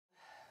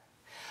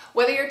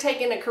Whether you're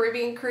taking a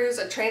Caribbean cruise,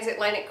 a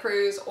transatlantic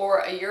cruise, or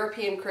a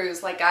European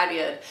cruise like I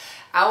did,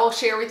 I will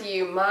share with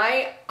you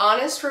my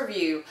honest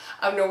review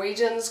of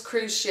Norwegian's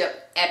cruise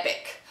ship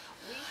Epic.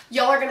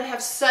 Y'all are going to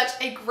have such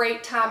a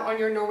great time on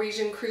your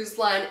Norwegian Cruise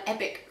Line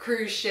Epic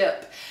cruise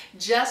ship.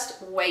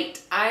 Just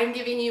wait. I'm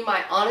giving you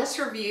my honest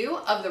review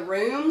of the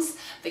rooms,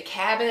 the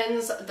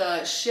cabins,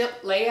 the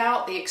ship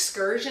layout, the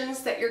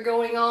excursions that you're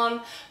going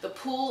on, the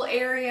pool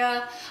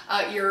area,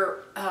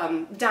 your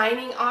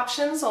dining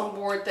options on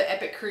board the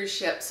Epic cruise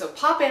ship. So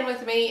pop in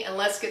with me and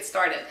let's get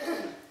started.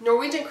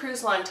 Norwegian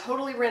Cruise Line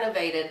totally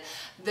renovated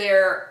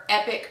their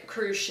Epic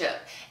cruise ship,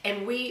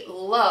 and we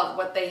love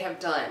what they have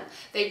done.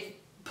 They've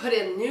put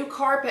in new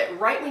carpet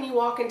right when you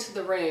walk into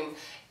the room.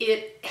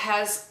 It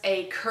has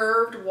a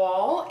curved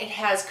wall. It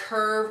has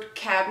curved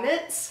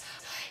cabinets.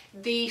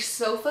 The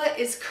sofa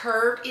is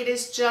curved. It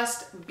is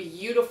just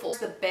beautiful.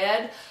 The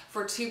bed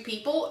for 2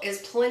 people is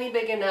plenty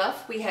big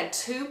enough. We had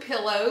 2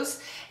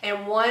 pillows,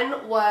 and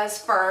one was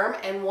firm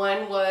and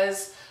one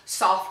was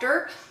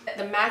softer.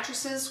 The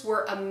mattresses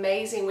were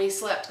amazing. We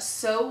slept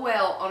so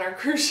well on our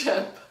cruise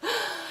ship.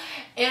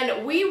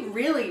 And we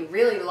really,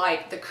 really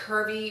like the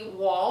curvy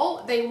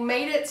wall. They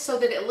made it so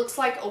that it looks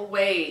like a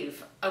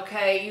wave,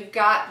 okay? You've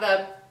got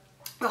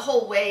the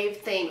whole wave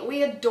thing.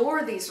 We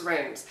adore these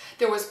rooms.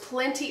 There was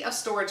plenty of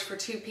storage for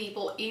 2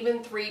 people,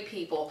 even 3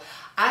 people.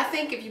 I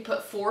think if you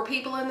put 4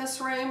 people in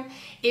this room,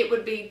 it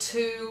would be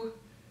too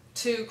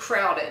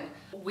crowded.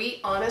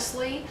 We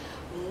honestly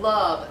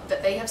love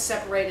that they have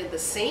separated the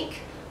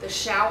sink, the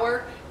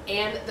shower,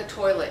 and the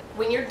toilet.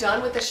 When you're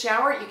done with the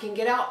shower, you can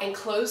get out and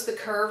close the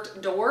curved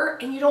door,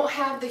 and you don't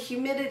have the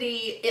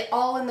humidity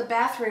all in the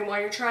bathroom while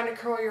you're trying to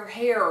curl your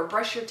hair or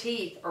brush your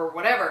teeth or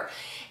whatever.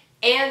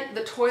 And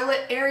the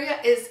toilet area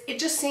it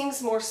just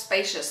seems more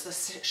spacious.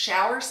 The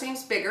shower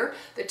seems bigger.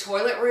 The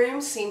toilet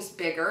room seems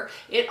bigger.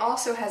 It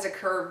also has a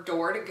curved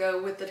door to go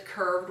with the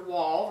curved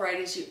wall right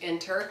as you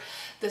enter.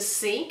 The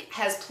sink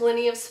has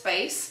plenty of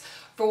space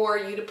for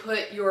you to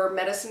put your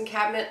medicine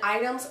cabinet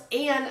items,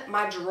 and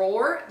my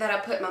drawer that I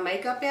put my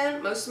makeup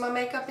in, most of my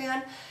makeup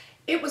in,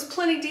 it was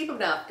plenty deep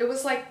enough. It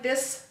was like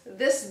this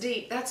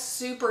deep. That's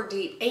super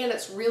deep, and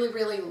it's really,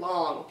 really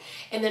long.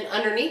 And then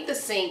underneath the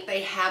sink,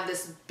 they have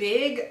this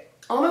big,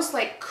 almost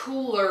like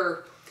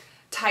cooler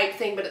type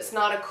thing, but it's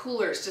not a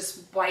cooler, it's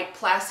just white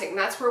plastic, and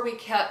that's where we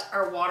kept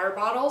our water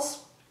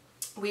bottles.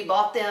 We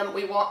bought them,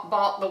 we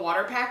bought the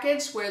water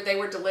package where they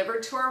were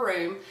delivered to our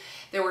room.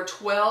 There were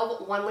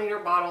 12 1-liter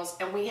bottles,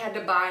 and we had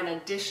to buy an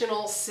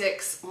additional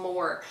 6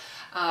 more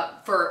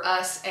for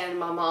us and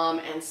my mom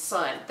and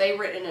son. They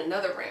were in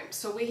another room.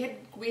 So we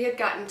had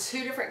gotten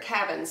 2 different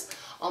cabins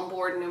on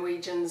board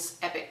Norwegian's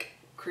Epic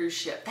cruise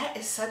ship. That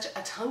is such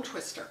a tongue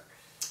twister.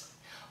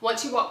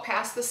 Once you walk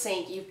past the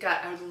sink, you've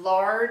got a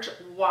large,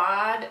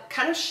 wide,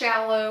 kind of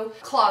shallow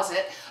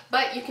closet,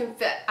 but you can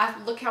fit,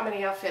 look how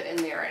many I fit in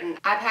there. And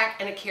I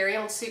pack in a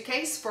carry-on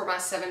suitcase for my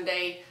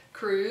 7-day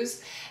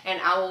cruise, and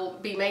I will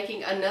be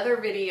making another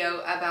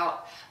video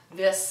about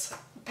this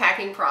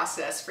packing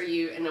process for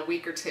you in a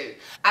week or 2.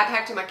 I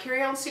packed in my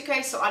carry-on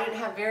suitcase, so I didn't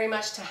have very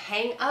much to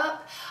hang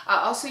up.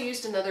 I also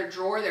used another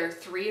drawer. There are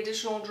 3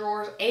 additional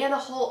drawers and a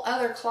whole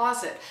other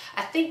closet.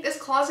 I think this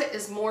closet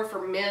is more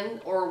for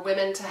men or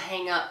women to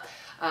hang up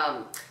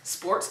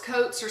sports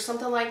coats or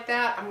something like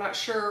that. I'm not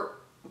sure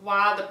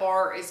why the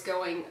bar is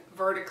going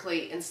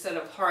vertically instead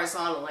of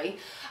horizontally.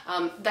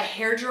 The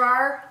hair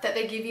dryer that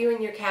they give you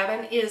in your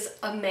cabin is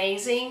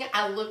amazing.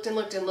 I looked and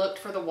looked and looked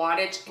for the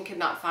wattage and could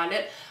not find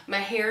it. My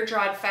hair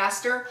dried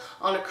faster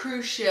on a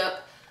cruise ship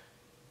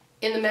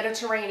in the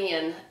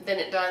Mediterranean than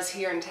it does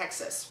here in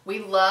Texas. We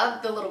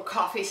love the little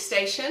coffee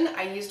station.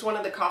 I used one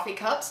of the coffee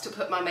cups to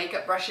put my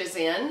makeup brushes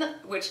in,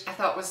 which I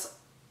thought was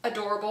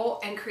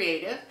adorable and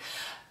creative.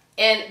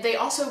 And they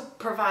also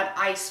provide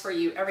ice for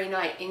you every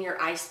night in your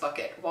ice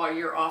bucket while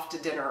you're off to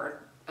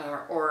dinner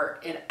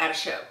or at a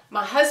show.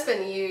 My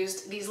husband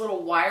used these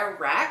little wire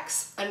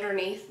racks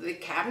underneath the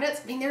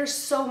cabinets. I mean, there's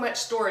so much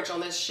storage on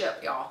this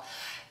ship, y'all.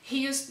 He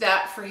used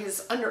that for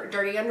his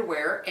dirty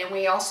underwear, and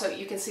we also,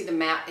 you can see the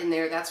mat in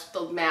there. That's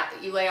the mat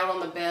that you lay out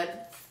on the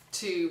bed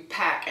to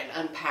pack and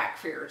unpack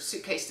for your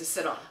suitcase to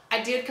sit on.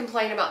 I did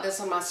complain about this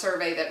on my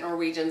survey that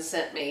Norwegian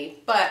sent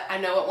me, but I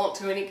know it won't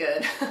do any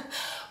good.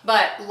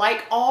 But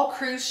like all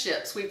cruise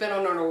ships, we've been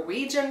on a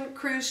Norwegian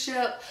cruise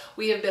ship,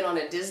 we have been on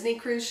a Disney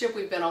cruise ship,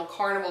 we've been on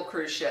Carnival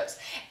cruise ships.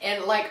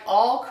 And like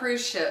all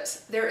cruise ships,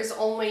 there is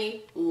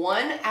only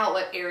 1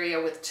 outlet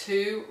area with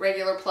 2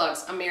 regular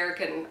plugs,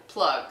 American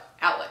plug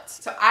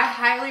outlets. So I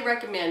highly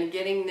recommend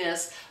getting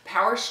this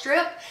power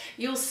strip.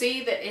 You'll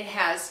see that it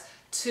has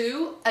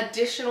 2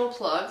 additional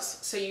plugs.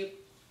 So you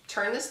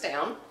turn this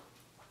down,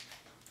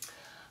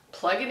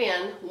 plug it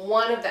in,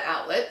 one of the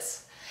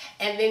outlets,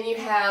 and then you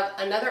have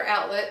another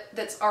outlet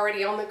that's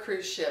already on the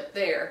cruise ship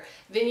there.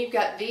 Then you've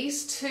got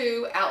these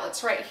 2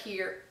 outlets right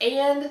here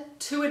and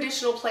 2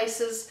 additional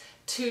places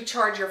to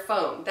charge your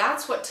phone.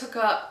 That's what took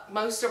up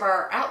most of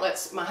our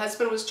outlets. My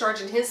husband was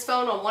charging his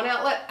phone on one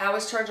outlet, I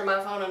was charging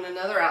my phone on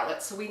another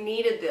outlet, so we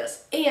needed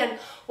this. And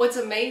what's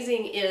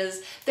amazing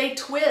is they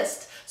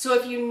twist, So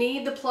if you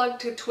need the plug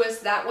to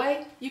twist that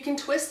way, you can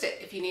twist it.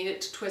 If you need it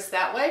to twist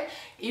that way,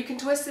 you can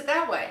twist it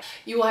that way.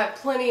 You will have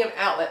plenty of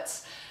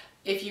outlets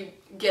if you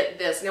get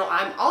this. Now,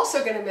 I'm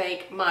also going to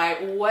make my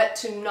what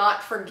to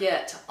not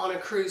forget on a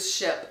cruise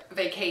ship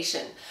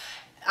vacation.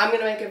 I'm going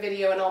to make a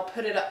video and I'll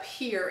put it up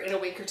here in a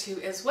week or two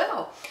as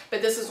well.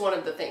 But this is one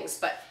of the things.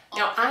 But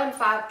now I'm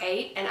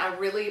 5'8" and I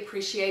really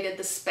appreciated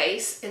the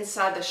space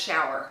inside the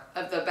shower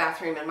of the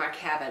bathroom in my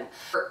cabin.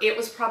 It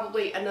was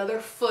probably another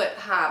foot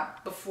high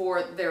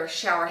before their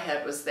shower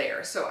head was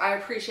there. So I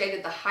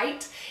appreciated the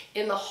height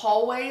in the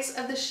hallways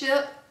of the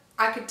ship.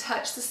 I could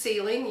touch the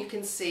ceiling, you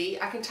can see,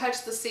 I can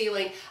touch the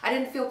ceiling. I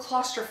didn't feel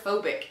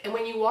claustrophobic. And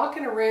when you walk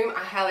in a room,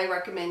 I highly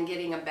recommend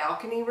getting a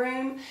balcony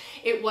room.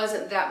 It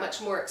wasn't that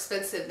much more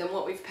expensive than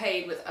what we've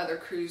paid with other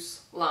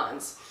cruise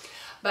lines.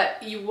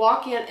 But you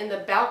walk in and the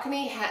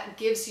balcony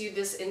gives you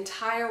this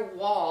entire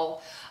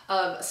wall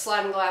of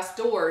sliding glass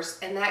doors,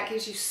 and that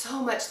gives you so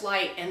much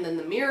light. And then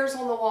the mirrors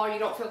on the wall, you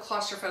don't feel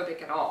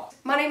claustrophobic at all.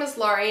 My name is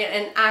Laurie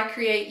and I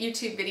create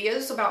YouTube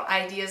videos about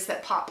ideas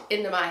that pop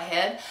into my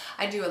head.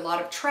 I do a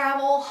lot of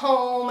travel,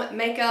 home,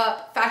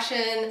 makeup,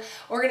 fashion,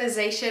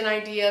 organization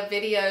idea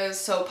videos,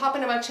 so pop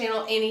into my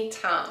channel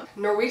anytime.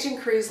 Norwegian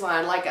Cruise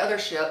Line, like other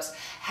ships,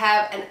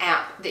 have an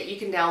app that you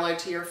can download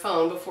to your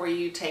phone before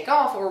you take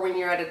off or when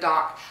you're at a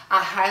dock.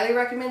 I highly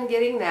recommend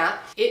getting that.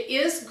 It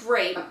is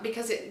great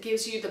because it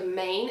gives you the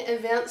main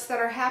events that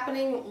are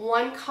happening.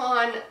 One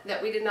con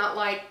that we did not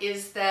like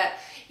is that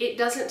it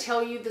doesn't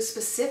tell you the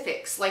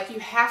specifics. Like, you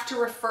have to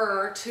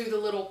refer to the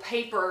little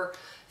paper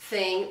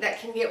thing that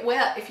can get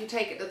wet if you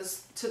take it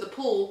to the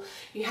pool.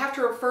 You have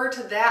to refer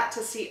to that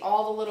to see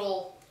all the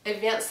little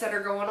events that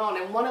are going on.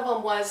 And one of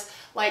them was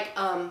like,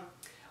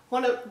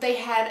 they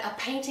had a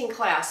painting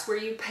class where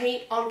you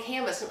paint on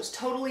canvas. It was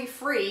totally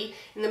free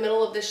in the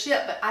middle of the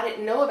ship, but I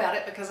didn't know about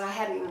it because I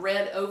hadn't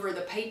read over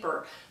the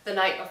paper the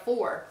night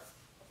before.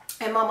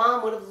 And my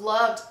mom would have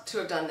loved to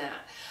have done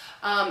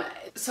that.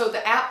 So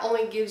the app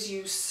only gives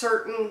you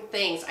certain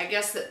things. I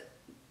guess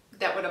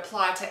that would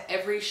apply to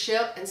every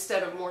ship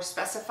instead of more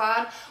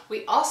specified.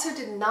 We also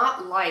did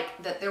not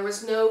like that there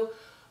was no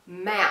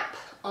map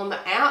on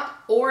the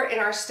app or in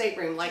our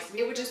stateroom. Like,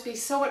 it would just be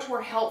so much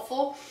more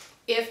helpful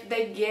if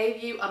they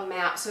gave you a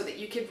map so that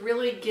you could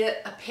really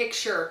get a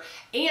picture,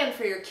 and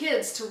for your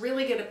kids to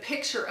really get a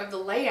picture of the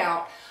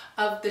layout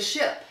of the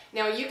ship.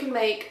 Now, you can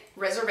make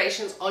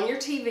reservations on your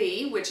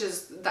TV, which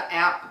is the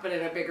app but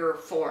in a bigger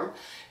form,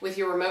 with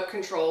your remote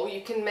control.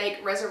 You can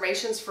make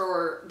reservations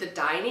for the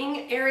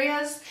dining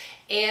areas,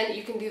 and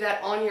you can do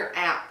that on your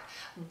app.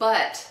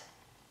 But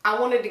I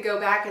wanted to go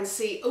back and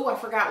see, oh, I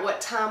forgot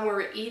what time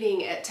we're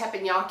eating at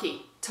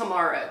teppanyaki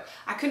tomorrow.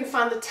 I couldn't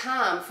find the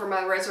time for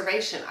my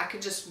reservation. I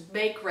could just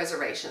make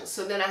reservations.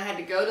 So then I had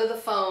to go to the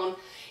phone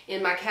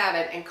in my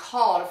cabin and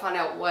call to find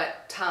out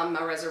what time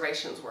my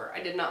reservations were.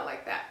 I did not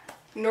like that.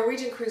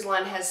 Norwegian Cruise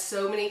Line has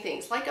so many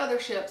things, like other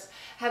ships,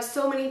 have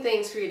so many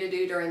things for you to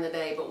do during the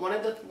day, but one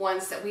of the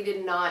ones that we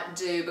did not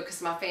do because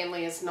my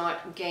family is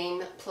not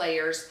game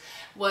players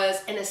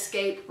was an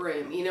escape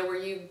room. You know, where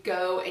you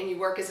go and you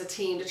work as a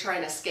team to try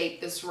and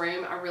escape this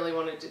room. I really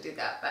wanted to do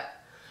that, but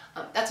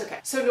that's okay.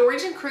 So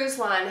Norwegian Cruise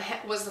Line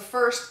was the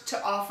first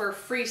to offer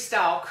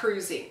freestyle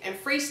cruising. And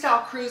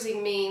freestyle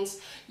cruising means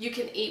you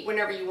can eat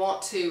whenever you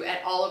want to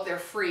at all of their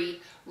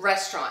free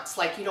restaurants.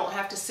 Like, you don't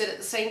have to sit at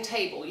the same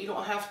table. You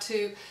don't have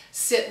to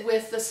sit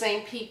with the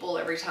same people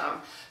every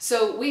time.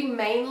 So we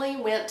mainly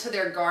went to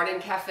their Garden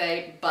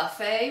Cafe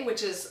buffet,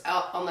 which is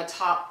out on the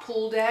top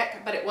pool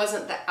deck, but it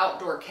wasn't the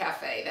outdoor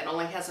cafe that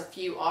only has a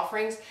few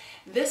offerings.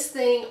 This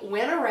thing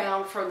went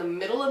around from the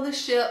middle of the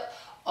ship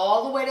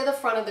all the way to the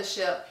front of the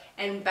ship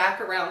and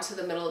back around to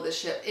the middle of the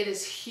ship. It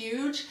is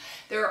huge.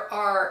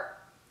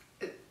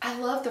 I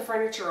love the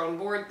furniture on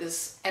board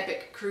this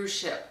epic cruise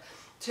ship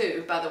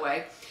too, by the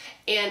way.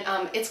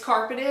 And it's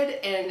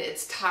carpeted and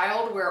it's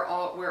tiled where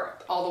all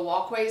the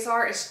walkways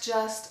are. It's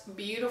just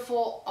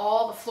beautiful.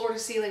 All the floor to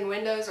ceiling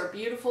windows are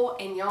beautiful,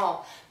 and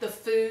y'all, the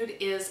food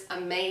is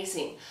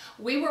amazing.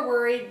 We were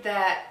worried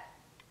that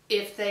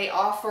if they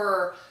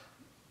offer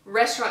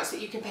restaurants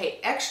that you can pay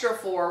extra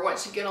for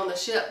once you get on the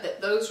ship,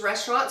 that those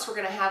restaurants were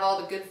going to have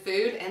all the good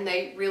food, and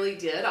they really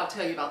did. I'll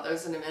tell you about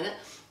those in a minute.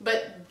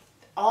 But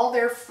all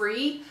their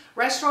free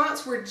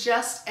restaurants were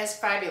just as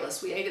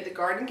fabulous. We ate at the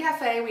Garden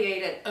Cafe, we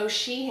ate at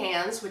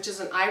O'Sheehan's, which is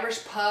an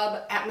Irish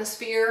pub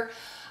atmosphere,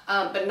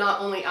 but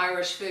not only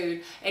Irish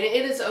food. And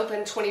it is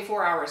open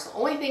 24 hours. The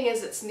only thing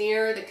is it's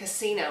near the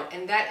casino,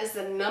 and that is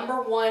the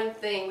 #1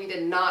 thing we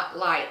did not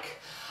like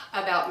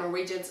about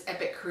Norwegian's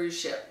epic cruise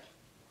ship.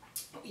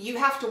 You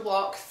have to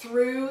walk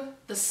through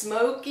the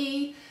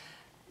smoky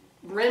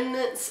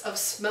remnants of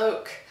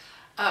smoke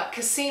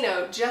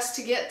casino just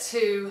to get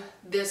to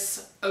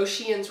this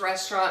Ocean's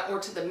restaurant or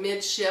to the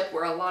midship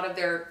where a lot of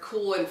their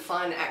cool and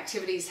fun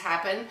activities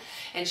happen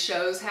and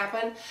shows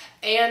happen.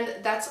 And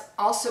that's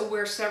also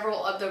where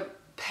several of the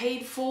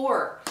paid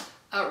for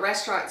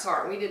restaurants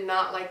are. We did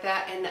not like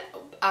that. And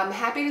I'm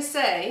happy to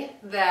say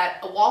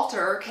that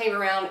Walter came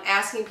around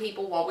asking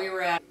people while we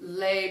were at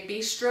Le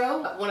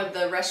Bistro, one of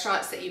the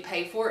restaurants that you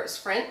pay for. It's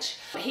French.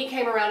 He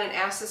came around and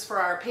asked us for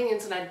our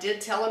opinions, and I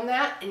did tell him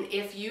that. And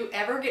if you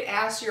ever get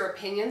asked your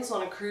opinions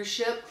on a cruise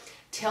ship,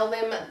 tell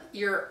them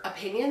your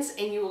opinions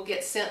and you will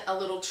get sent a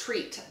little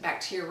treat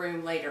back to your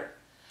room later.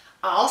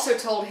 I also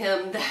told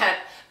him that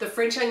the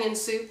French onion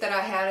soup that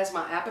I had as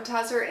my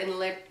appetizer in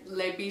Le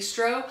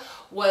Bistro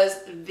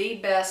was the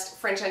best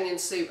French onion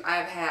soup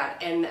I've had.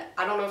 And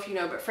I don't know if you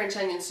know, but French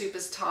onion soup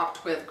is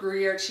topped with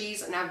Gruyere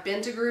cheese. And I've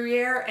been to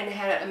Gruyere and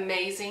had an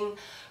amazing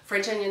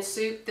French onion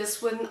soup.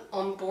 This one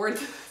on board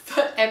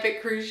the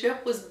Epic cruise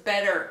ship was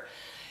better.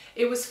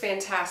 It was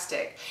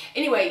fantastic.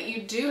 Anyway,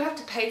 you do have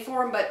to pay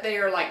for them, but they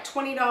are like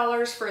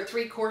 $20 for a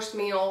 3-course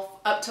meal,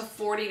 up to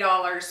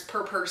 $40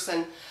 per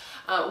person.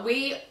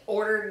 We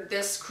ordered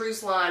this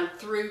cruise line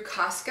through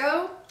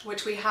Costco,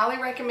 which we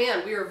highly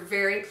recommend. We are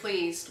very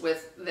pleased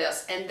with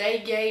this. And they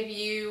gave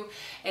you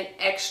an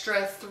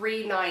extra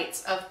 3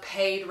 nights of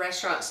paid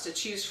restaurants to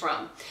choose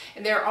from.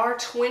 And there are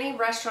 20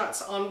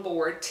 restaurants on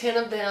board. 10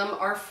 of them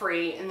are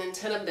free, and then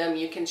 10 of them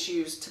you can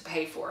choose to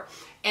pay for.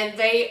 And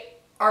they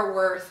are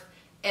worth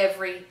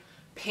every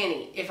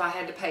penny if I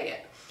had to pay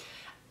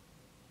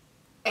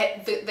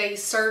it. They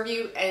serve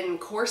you in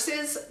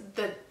courses.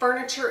 The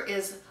furniture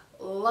is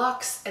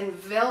luxe and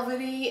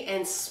velvety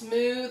and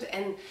smooth,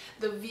 and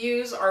the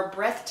views are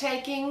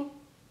breathtaking.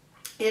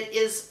 It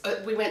is,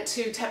 we went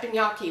to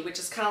Teppanyaki, which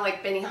is kind of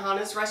like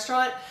Benihana's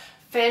restaurant.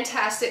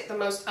 Fantastic, the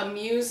most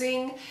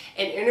amusing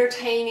and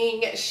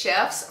entertaining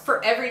chefs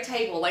for every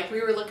table. Like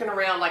we were looking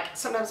around, like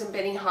sometimes in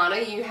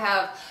Benihana you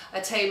have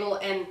a table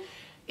and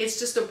it's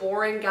just a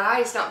boring guy.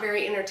 He's not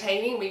very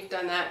entertaining. We've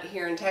done that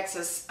here in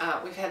Texas.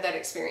 We've had that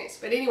experience.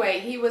 But anyway,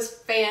 he was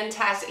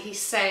fantastic. He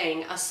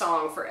sang a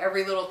song for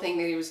every little thing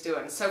that he was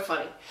doing. So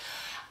funny.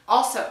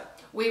 Also,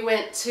 we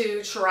went to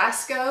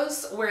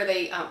Churrasco's where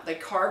they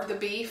carved the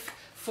beef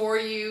for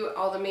you,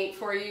 all the meat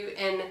for you,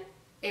 and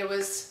it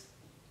was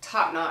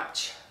top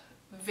notch.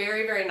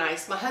 Very, very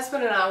nice. My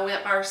husband and I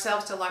went by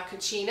ourselves to La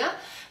Cucina,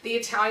 the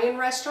Italian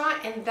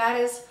restaurant, and that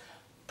is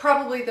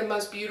probably the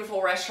most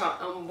beautiful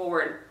restaurant on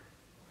board.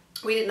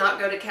 We did not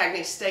go to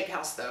Cagney's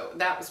Steakhouse though.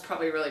 That was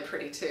probably really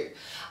pretty too.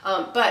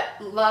 But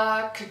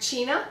La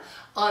Cucina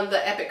on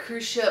the Epic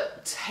cruise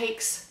ship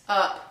takes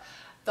up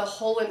the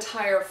whole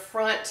entire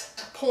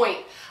front point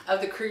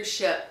of the cruise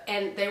ship,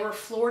 and they were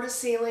floor to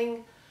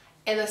ceiling,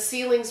 and the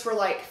ceilings were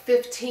like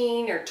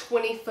 15 or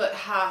 20 foot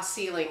high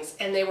ceilings,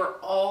 and they were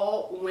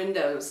all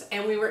windows,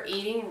 and we were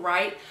eating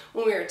right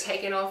when we were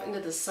taking off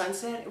into the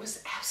sunset. It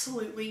was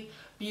absolutely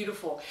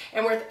beautiful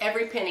and worth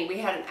every penny. We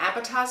had an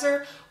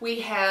appetizer,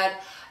 we had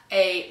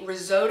a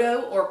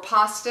risotto or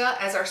pasta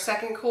as our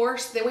 2nd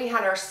course. Then we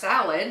had our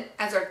salad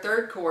as our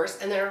 3rd course.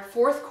 And then our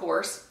 4th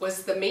course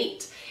was the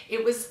meat.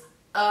 It was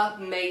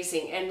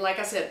amazing. And like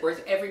I said,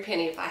 worth every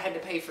penny if I had to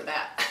pay for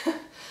that.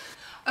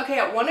 Okay,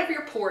 at one of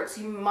your ports,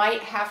 you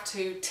might have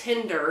to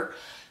tender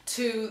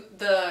to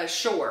the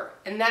shore.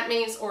 And that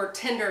means, or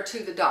tender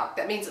to the dock.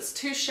 That means it's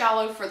too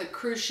shallow for the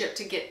cruise ship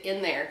to get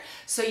in there.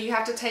 So you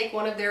have to take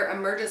one of their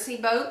emergency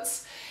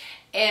boats,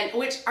 and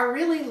which I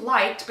really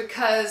liked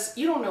because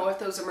you don't know if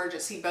those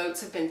emergency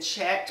boats have been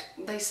checked.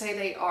 They say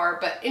they are,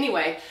 but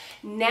anyway,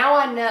 now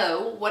I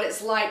know what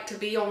it's like to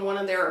be on one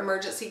of their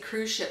emergency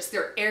cruise ships.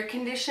 They're air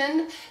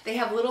conditioned. They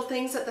have little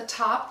things at the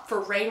top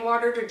for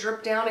rainwater to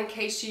drip down in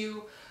case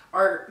you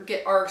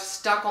are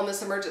stuck on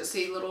this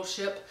emergency little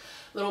ship,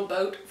 little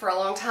boat for a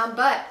long time.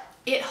 But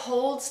it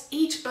holds,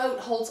 each boat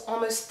holds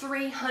almost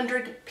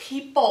 300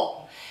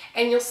 people.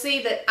 And you'll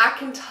see that I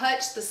can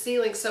touch the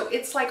ceiling, so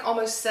it's like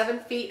almost 7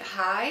 feet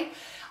high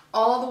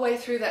all the way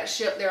through that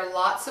ship. There are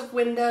lots of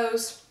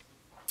windows.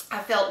 I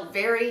felt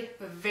very,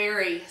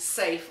 very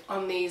safe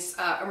on these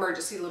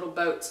emergency little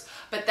boats.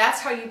 But that's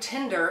how you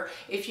tender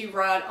if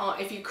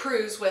you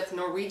cruise with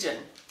Norwegian.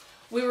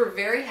 We were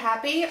very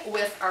happy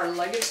with our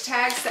luggage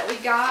tags that we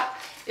got.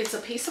 It's a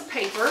piece of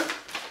paper,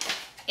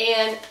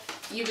 and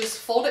you just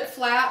fold it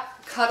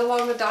flat, cut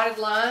along the dotted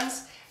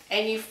lines,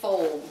 and you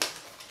fold.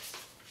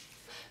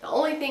 The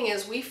only thing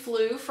is we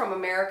flew from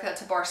America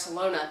to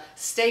Barcelona,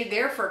 stayed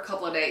there for a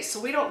couple of days, so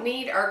we don't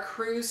need our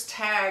cruise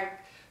tag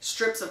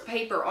strips of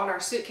paper on our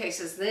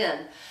suitcases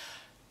then.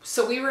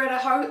 So we were at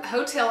a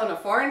hotel in a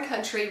foreign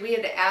country. We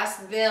had to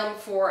ask them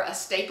for a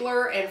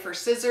stapler and for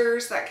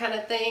scissors, that kind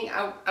of thing.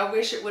 I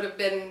wish it would have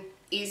been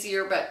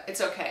easier, but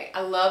it's okay. I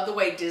love the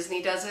way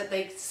Disney does it.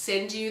 They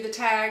send you the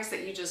tags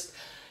that you just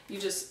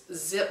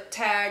zip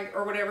tag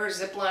or whatever,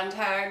 zip line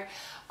tag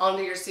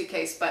onto your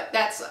suitcase. But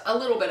that's a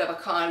little bit of a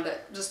con,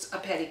 but just a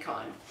petty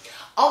con.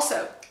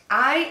 Also,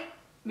 I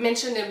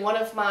mentioned in one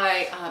of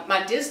my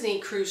my Disney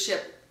cruise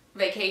ship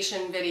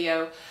vacation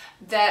video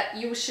that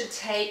you should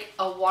take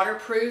a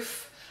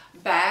waterproof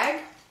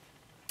bag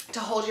to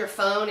hold your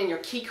phone and your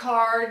key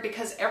card,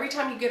 because every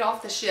time you get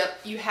off the ship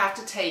you have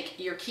to take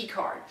your key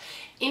card.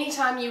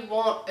 Anytime you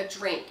want a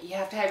drink you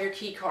have to have your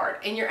key card,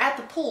 and you're at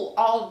the pool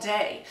all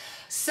day.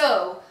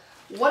 So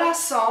what I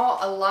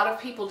saw a lot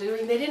of people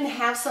doing, they didn't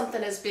have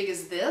something as big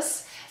as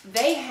this.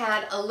 They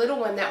had a little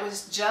one that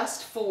was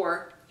just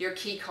for your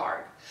key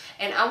card.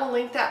 And I will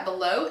link that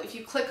below. If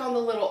you click on the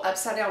little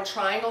upside down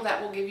triangle,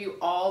 that will give you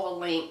all the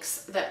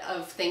links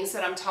of things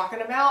that I'm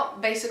talking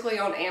about, basically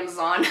on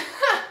Amazon.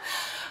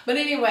 But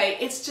anyway,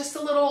 it's just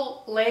a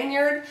little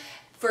lanyard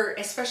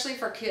especially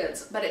for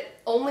kids, but it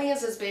only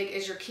is as big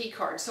as your key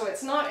card. So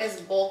it's not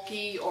as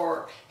bulky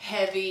or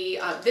heavy.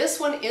 This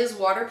one is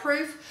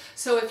waterproof.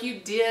 So if you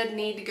did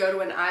need to go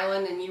to an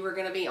island and you were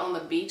gonna be on the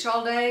beach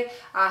all day,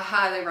 I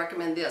highly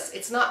recommend this.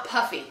 It's not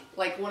puffy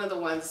like one of the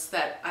ones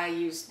that I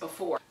used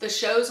before. The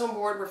shows on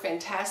board were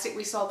fantastic.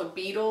 We saw the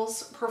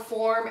Beatles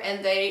perform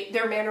and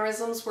their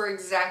mannerisms were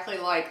exactly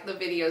like the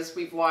videos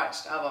we've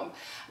watched of them.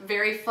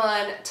 Very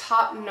fun,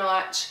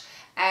 top-notch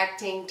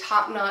acting,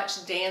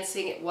 top-notch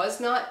dancing. It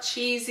was not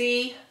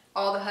cheesy.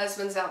 All the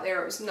husbands out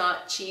there, it was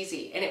not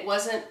cheesy, and it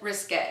wasn't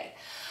risque.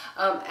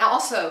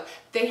 Also,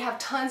 they have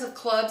tons of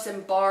clubs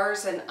and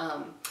bars and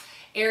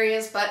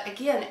areas, but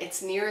again,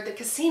 it's near the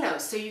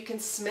casinos, so you can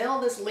smell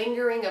this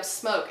lingering of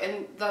smoke,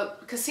 and the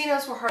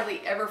casinos were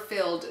hardly ever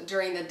filled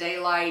during the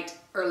daylight,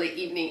 early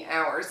evening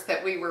hours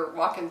that we were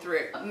walking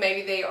through.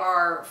 Maybe they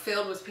are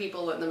filled with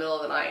people in the middle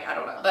of the night, I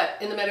don't know. But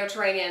in the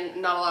Mediterranean,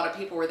 not a lot of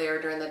people were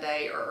there during the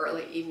day or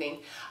early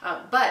evening.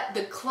 But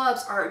the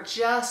clubs are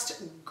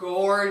just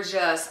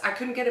gorgeous. I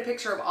couldn't get a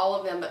picture of all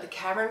of them, but the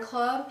Cavern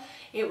Club,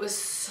 it was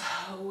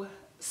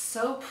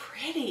so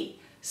pretty,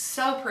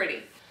 so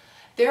pretty.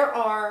 There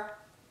are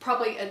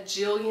probably a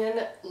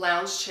jillion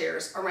lounge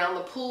chairs around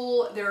the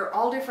pool. They're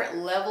all different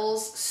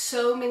levels,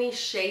 so many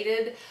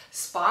shaded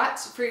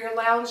spots for your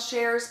lounge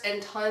chairs,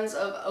 and tons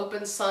of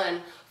open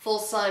sun, full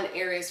sun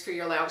areas for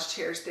your lounge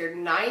chairs. They're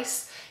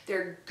nice,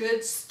 they're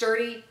good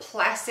sturdy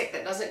plastic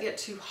that doesn't get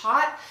too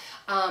hot.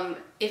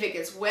 If it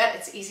gets wet,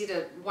 it's easy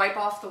to wipe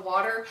off the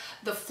water.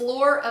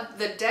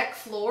 The deck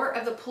floor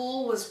of the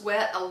pool was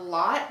wet a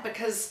lot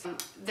because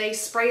they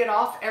spray it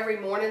off every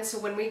morning. So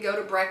when we go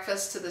to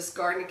breakfast to this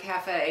garden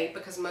cafe,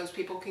 because most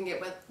people can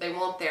get what they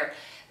want there,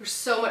 there's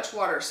so much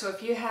water. So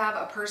if you have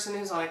a person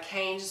who's on a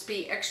cane, just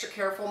be extra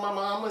careful. My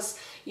mom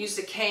used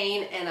a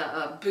cane and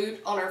a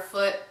boot on her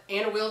foot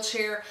and a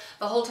wheelchair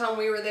the whole time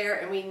we were there,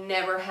 and we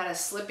never had a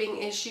slipping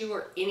issue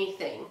or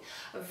anything.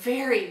 A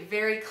very,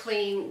 very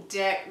clean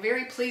deck,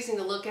 very pleasing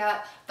to look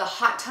at. The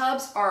hot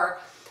tubs are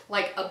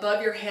like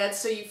above your head,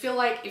 so you feel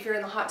like if you're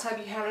in the hot tub,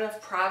 you have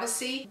enough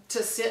privacy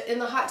to sit in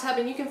the hot tub,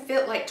 and you can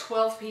fit like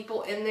 12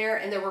 people in there,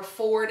 and there were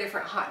 4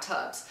 different hot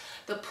tubs.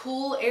 The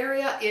pool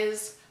area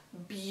is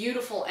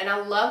beautiful, and I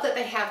love that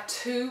they have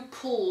 2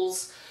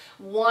 pools.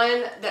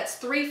 One that's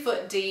 3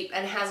 foot deep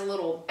and has a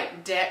little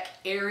deck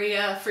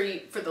area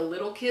for the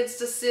little kids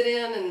to sit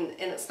in,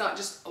 and it's not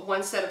just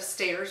one set of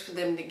stairs for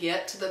them to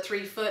get to the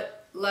 3 foot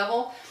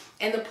level.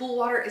 And the pool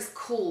water is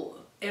cool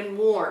and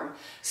warm.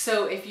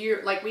 So if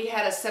you're like, we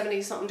had a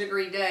 70-something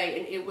degree day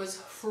and it was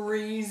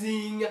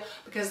freezing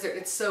because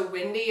it's so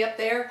windy up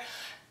there.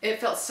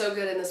 It felt so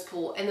good in this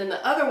pool. And then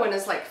the other one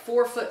is like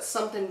 4 foot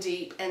something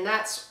deep, and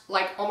that's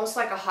like almost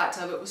like a hot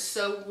tub. It was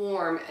so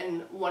warm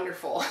and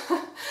wonderful.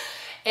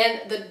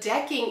 And the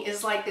decking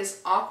is like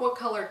this aqua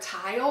color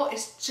tile.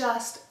 It's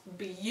just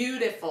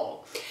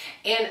beautiful.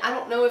 And I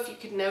don't know if you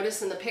could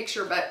notice in the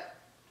picture, but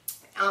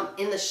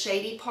in the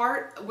shady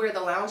part where the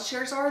lounge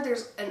chairs are,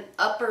 there's an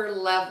upper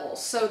level.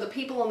 So the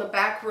people on the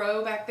back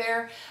row back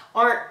there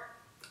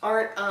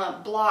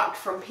aren't blocked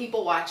from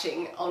people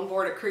watching on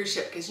board a cruise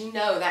ship, because you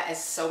know that is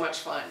so much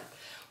fun.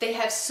 They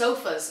have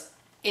sofas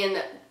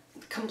in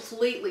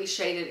completely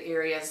shaded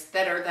areas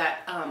that are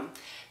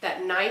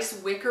that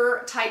nice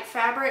wicker type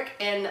fabric,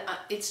 and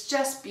it's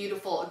just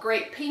beautiful. A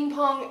great ping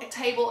pong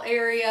table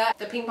area.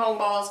 The ping pong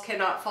balls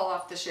cannot fall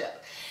off the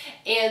ship.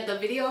 And the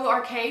video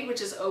arcade,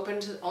 which is open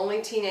to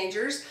only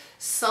teenagers,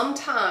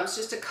 sometimes,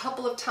 just a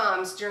couple of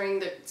times during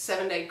the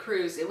 7-day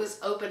cruise, it was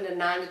open to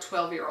 9 to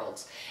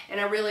 12-year-olds.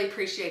 And I really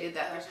appreciated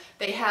that.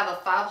 They have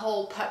a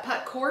 5-hole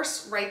putt-putt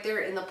course right there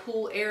in the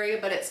pool area,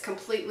 but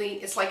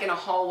it's like in a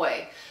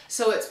hallway.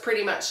 So it's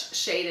pretty much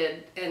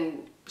shaded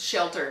and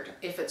sheltered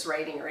if it's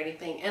raining or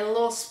anything. And a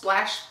little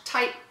splash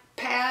type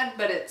pad,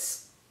 but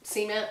it's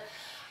cement.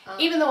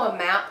 Even though a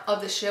map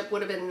of the ship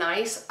would have been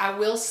nice, I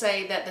will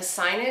say that the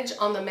signage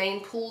on the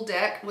main pool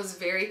deck was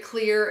very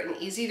clear and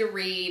easy to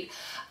read.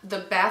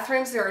 The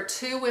bathrooms, there are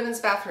 2 women's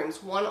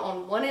bathrooms, one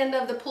on one end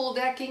of the pool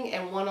decking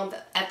and one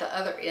at the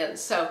other end.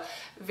 So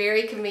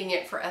very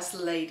convenient for us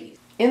ladies.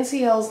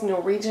 NCL's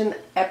Norwegian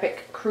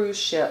Epic cruise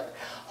ship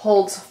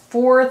holds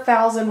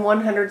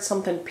 4,100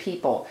 something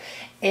people,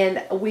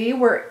 and we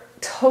were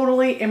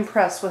totally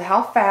impressed with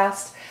how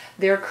fast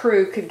their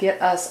crew could get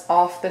us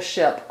off the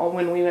ship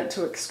when we went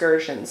to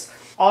excursions.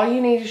 All you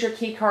need is your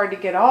key card to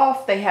get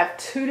off. They have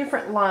 2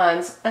 different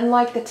lines,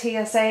 unlike the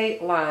TSA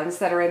lines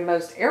that are in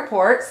most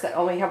airports that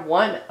only have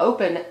one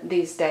open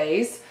these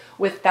days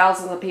with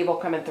thousands of people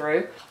coming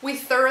through. We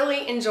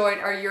thoroughly enjoyed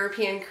our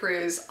European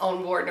cruise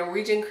on board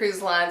Norwegian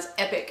Cruise Line's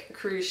Epic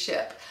cruise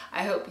ship.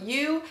 I hope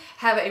you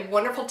have a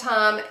wonderful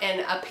time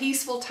and a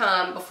peaceful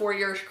time before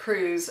your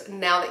cruise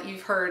now that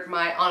you've heard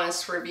my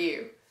honest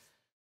review.